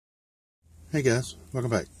Hey guys,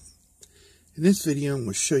 welcome back. In this video, I'm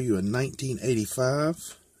going to show you a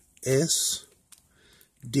 1985 S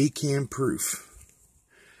DCAM proof.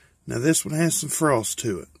 Now this one has some frost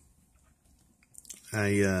to it.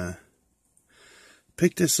 I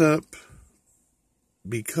picked this up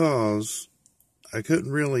because I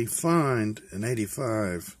couldn't really find an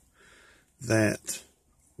 85 that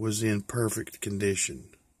was in perfect condition.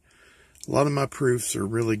 A lot of my proofs are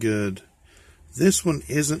really good. This one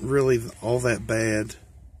isn't really all that bad,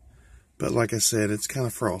 but like I said, it's kind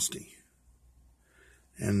of frosty.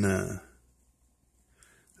 And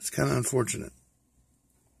it's kind of unfortunate.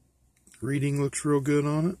 Reading looks real good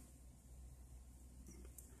on it.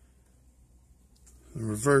 The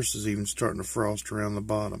reverse is even starting to frost around the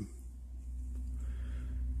bottom.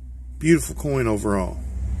 Beautiful coin overall.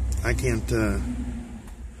 I can't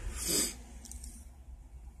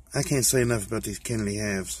say enough about these Kennedy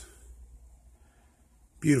halves.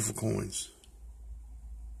 Beautiful coins.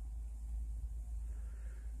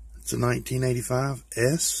 It's a 1985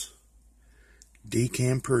 S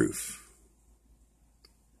DCAM proof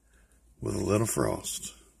with a little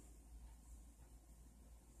frost.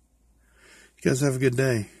 You guys have a good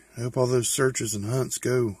day. I hope all those searches and hunts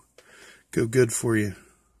go good for you.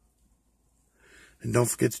 And don't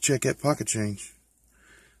forget to check that pocket change,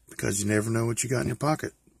 because you never know what you got in your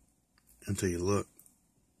pocket until you look.